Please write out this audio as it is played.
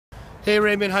Hey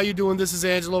Raymond, how you doing? This is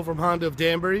Angelo from Honda of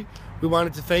Danbury. We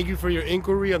wanted to thank you for your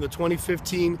inquiry on the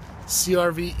 2015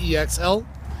 CR-V EXL.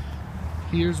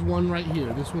 Here's one right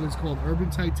here. This one is called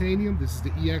Urban Titanium. This is the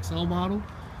EXL model.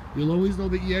 You'll always know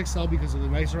the EXL because of the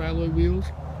nicer alloy wheels,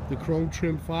 the chrome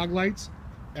trimmed fog lights,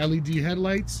 LED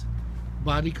headlights,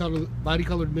 body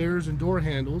colored mirrors and door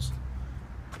handles,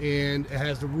 and it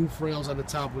has the roof rails on the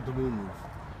top with the moonroof.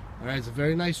 Alright, it's a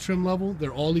very nice trim level.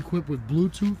 They're all equipped with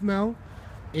Bluetooth now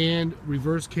and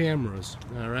reverse cameras.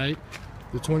 Alright,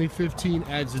 the 2015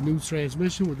 adds a new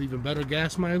transmission with even better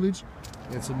gas mileage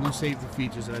and some new safety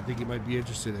features that I think you might be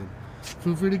interested in.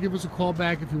 Feel free to give us a call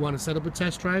back if you want to set up a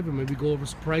test drive and maybe go over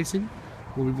some pricing.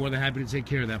 We'll be more than happy to take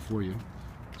care of that for you.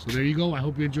 So there you go. I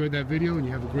hope you enjoyed that video and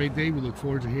you have a great day. We look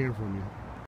forward to hearing from you.